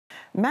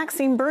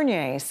Maxime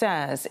Bernier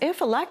says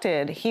if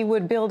elected, he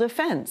would build a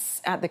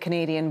fence at the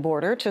Canadian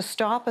border to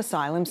stop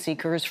asylum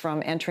seekers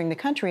from entering the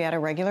country at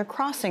irregular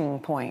crossing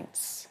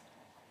points.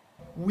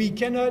 We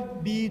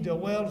cannot be the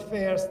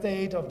welfare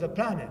state of the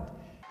planet.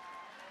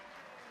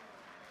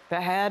 The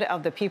head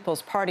of the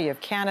People's Party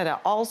of Canada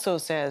also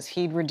says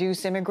he'd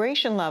reduce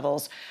immigration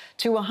levels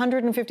to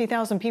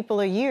 150,000 people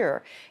a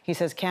year. He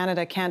says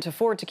Canada can't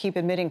afford to keep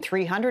admitting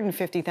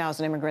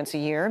 350,000 immigrants a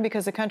year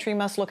because the country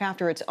must look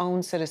after its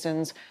own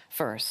citizens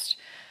first.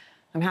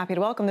 I'm happy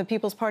to welcome the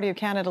People's Party of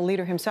Canada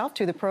leader himself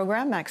to the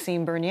program,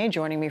 Maxime Bernier,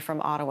 joining me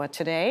from Ottawa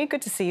today.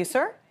 Good to see you,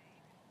 sir.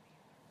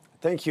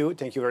 Thank you.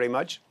 Thank you very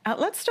much.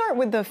 Let's start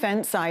with the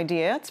fence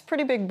idea. It's a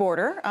pretty big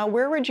border.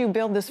 Where would you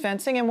build this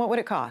fencing and what would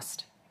it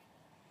cost?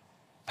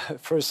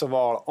 First of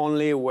all,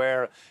 only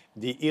where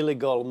the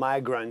illegal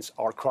migrants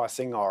are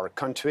crossing our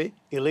country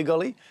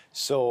illegally.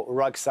 So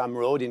Roxham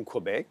Road in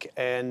Quebec,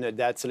 and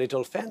that's a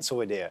little fence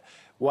over there.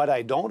 What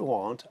I don't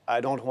want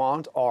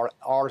our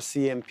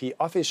RCMP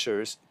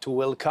officers to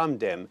welcome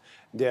them.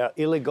 They're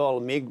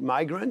illegal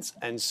migrants,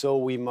 and so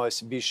we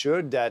must be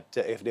sure that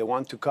if they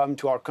want to come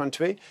to our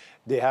country,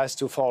 they have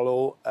to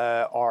follow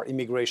our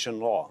immigration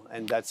law,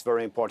 and that's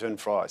very important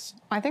for us.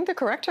 I think the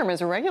correct term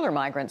is irregular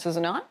migrants, is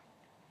it not?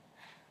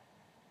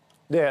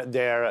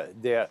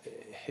 They're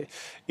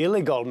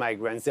illegal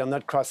migrants. They're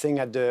not crossing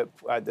at the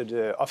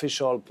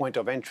official point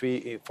of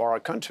entry for our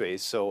country,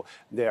 so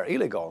they're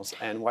illegals.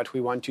 And what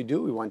we want to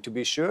do, we want to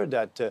be sure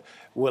that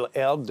we'll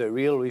help the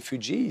real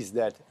refugees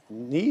that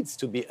needs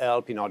to be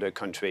helped in other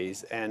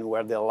countries and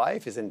where their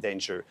life is in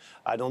danger.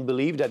 I don't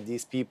believe that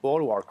these people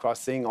who are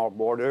crossing our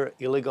border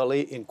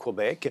illegally in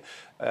Quebec,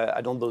 I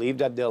don't believe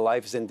that their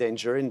life is in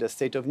danger in the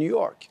state of New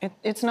York.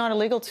 It's not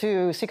illegal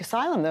to seek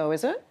asylum, though,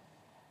 is it?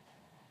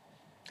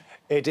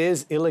 It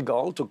is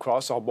illegal to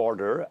cross our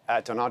border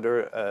at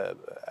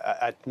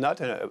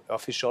not an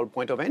official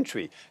point of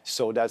entry.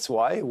 So that's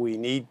why we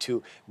need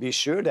to be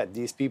sure that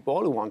these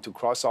people who want to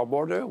cross our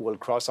border will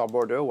cross our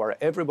border where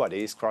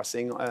everybody is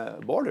crossing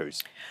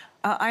borders.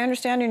 I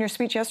understand in your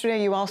speech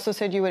yesterday you also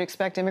said you would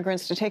expect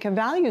immigrants to take a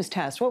values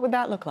test. What would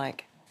that look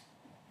like?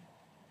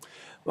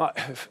 Well,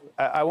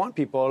 I want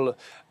people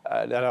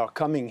that are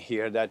coming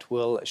here that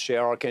will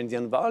share our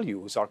Canadian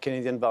values. Our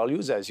Canadian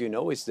values, as you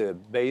know, is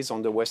based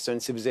on the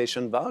Western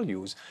civilization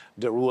values,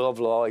 the rule of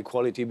law,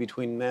 equality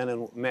between men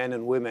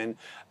and women,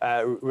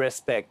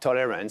 respect,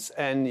 tolerance.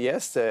 And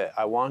yes,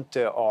 I want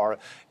our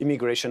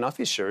immigration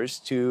officers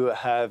to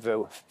have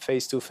a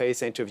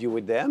face-to-face interview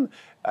with them.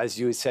 As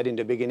you said in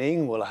the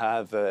beginning, we'll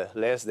have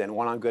less than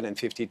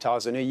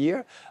 150,000 a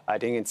year. I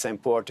think it's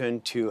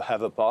important to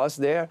have a pause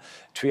there.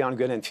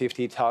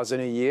 350,000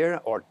 a year,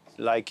 or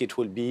like it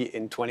will be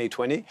in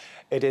 2020,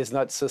 it is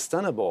not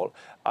sustainable.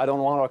 I don't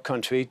want our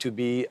country to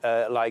be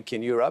like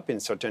in Europe,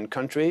 in certain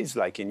countries,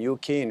 like in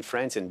UK, in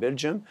France, in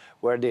Belgium,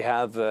 where they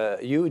have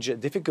huge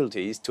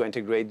difficulties to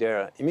integrate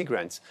their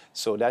immigrants.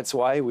 So that's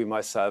why we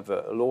must have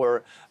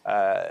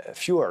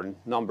fewer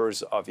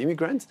numbers of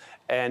immigrants,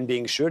 and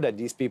being sure that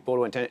these people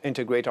will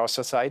integrate our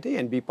society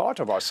and be part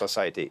of our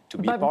society. To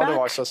be part of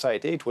our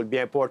society, it will be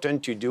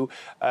important to do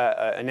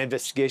an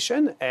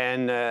investigation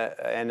and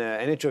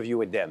an interview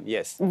with them,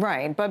 yes.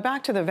 Right, but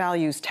back to the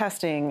values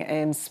testing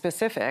in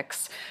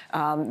specifics.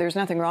 There's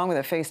nothing wrong with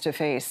a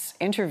face-to-face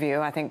interview.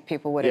 I think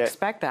people would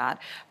expect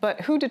that.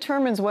 But who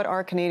determines what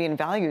are Canadian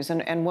values,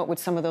 and what would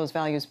some of those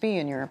values be,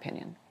 in your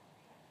opinion?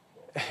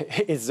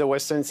 It's the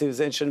Western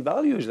civilization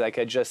values, like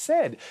I just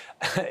said.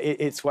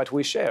 It's what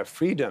we share: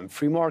 freedom,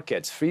 free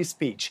markets, free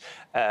speech,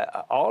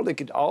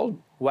 all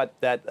what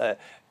that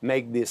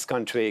make this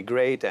country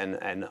great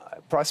and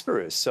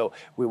prosperous. So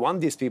we want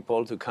these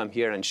people to come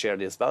here and share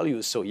these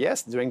values. So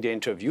yes, during the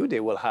interview, they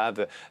will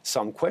have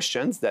some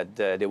questions that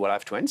they will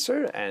have to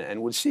answer,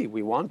 and we'll see.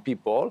 We want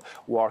people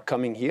who are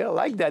coming here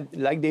like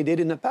they did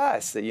in the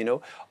past. You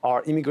know,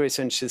 our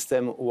immigration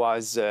system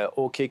was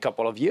okay a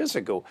couple of years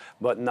ago,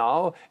 but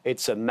now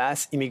it's a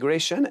mass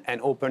immigration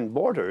and open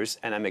borders,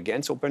 and I'm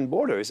against open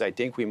borders. I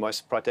think we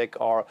must protect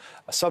our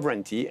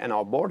sovereignty and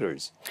our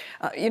borders.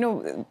 You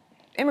know,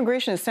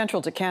 immigration is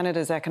central to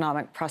Canada's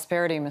economic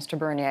prosperity, Mr.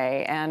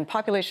 Bernier, and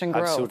population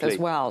growth as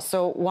well.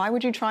 So why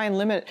would you try and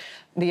limit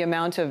the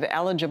amount of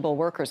eligible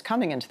workers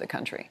coming into the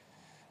country?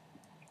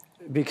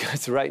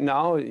 Because right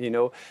now, you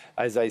know,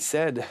 as I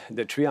said,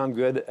 the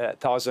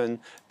 300,000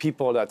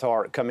 people that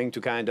are coming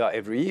to Canada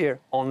every year,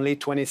 only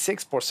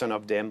 26%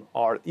 of them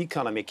are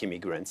economic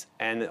immigrants,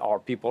 and are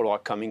people who are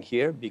coming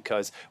here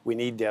because we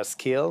need their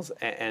skills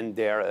and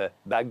their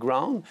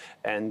background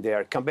and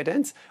their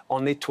competence.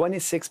 Only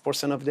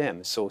 26% of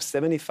them. So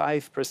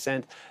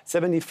 75%,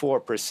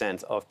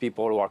 74% of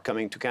people who are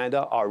coming to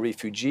Canada are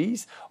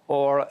refugees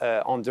or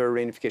under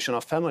reunification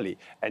of family.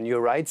 And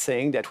you're right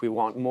saying that we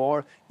want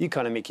more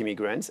economic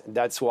immigrants.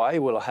 That's why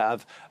we'll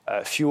have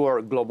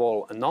fewer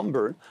global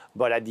number,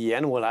 but at the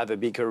end we'll have a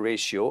bigger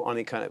ratio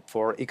on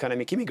for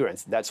economic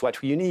immigrants. That's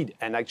what we need.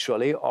 And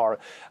actually our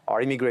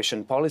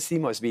immigration policy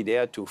must be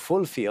there to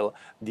fulfill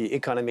the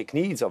economic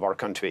needs of our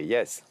country,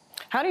 yes.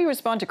 How do you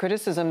respond to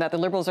criticism that the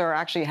Liberals are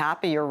actually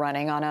happy you're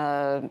running on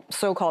a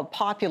so-called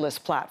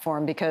populist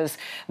platform, because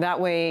that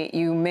way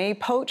you may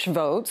poach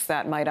votes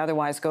that might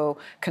otherwise go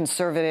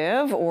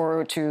Conservative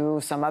or to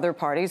some other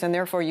parties, and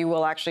therefore you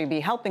will actually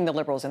be helping the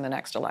Liberals in the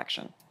next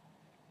election?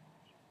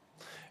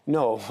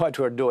 No, what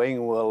we're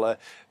doing will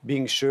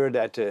being sure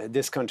that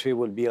this country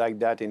will be like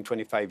that in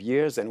 25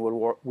 years, and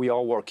we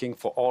are working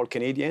for all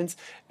Canadians,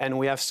 and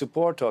we have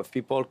support of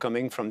people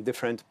coming from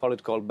different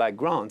political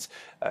backgrounds.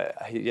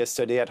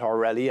 Yesterday at our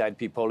rally, I had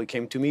people who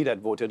came to me that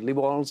voted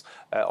Liberals,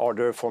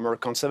 other former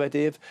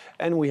Conservative,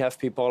 and we have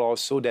people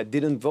also that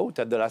didn't vote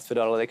at the last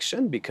federal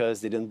election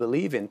because they didn't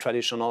believe in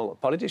traditional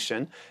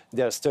politicians.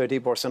 There's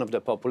 30% of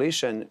the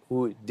population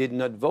who did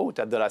not vote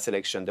at the last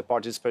election. The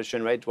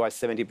participation rate was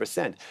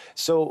 70%.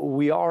 So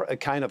we are a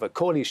kind of a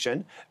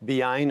coalition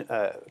behind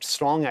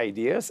strong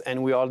ideas,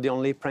 and we are the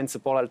only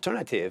principal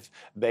alternative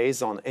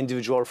based on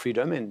individual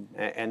freedom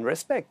and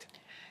respect.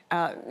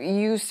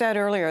 You said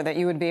earlier that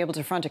you would be able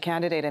to front a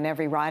candidate in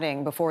every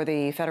riding before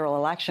the federal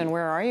election.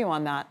 Where are you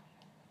on that?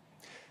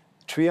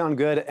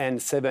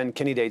 307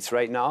 candidates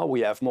right now. We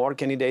have more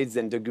candidates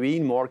than the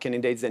Green, more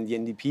candidates than the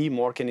NDP,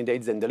 more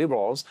candidates than the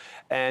Liberals,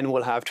 and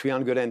we'll have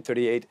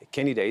 338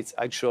 candidates,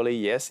 actually,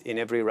 yes, in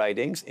every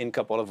ridings in a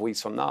couple of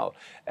weeks from now.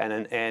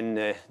 And in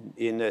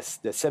the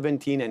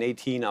 17th and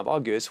 18th of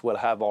August, we'll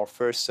have our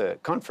first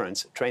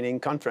training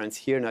conference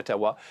here in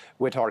Ottawa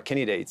with our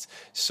candidates.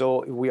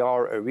 So we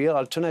are a real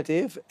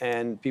alternative,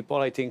 and people,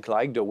 I think,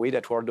 like the way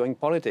that we're doing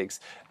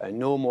politics.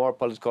 No more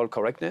political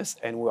correctness,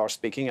 and we are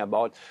speaking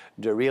about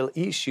the real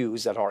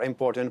issues that are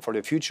important for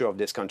the future of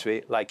this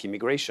country, like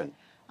immigration.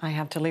 I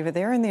have to leave it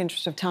there in the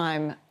interest of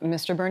time,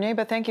 Mr. Bernier,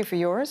 but thank you for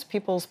yours.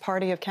 People's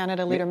Party of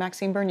Canada leader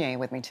Maxime Bernier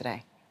with me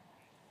today.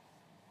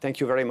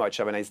 Thank you very much.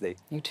 Have a nice day.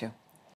 You too.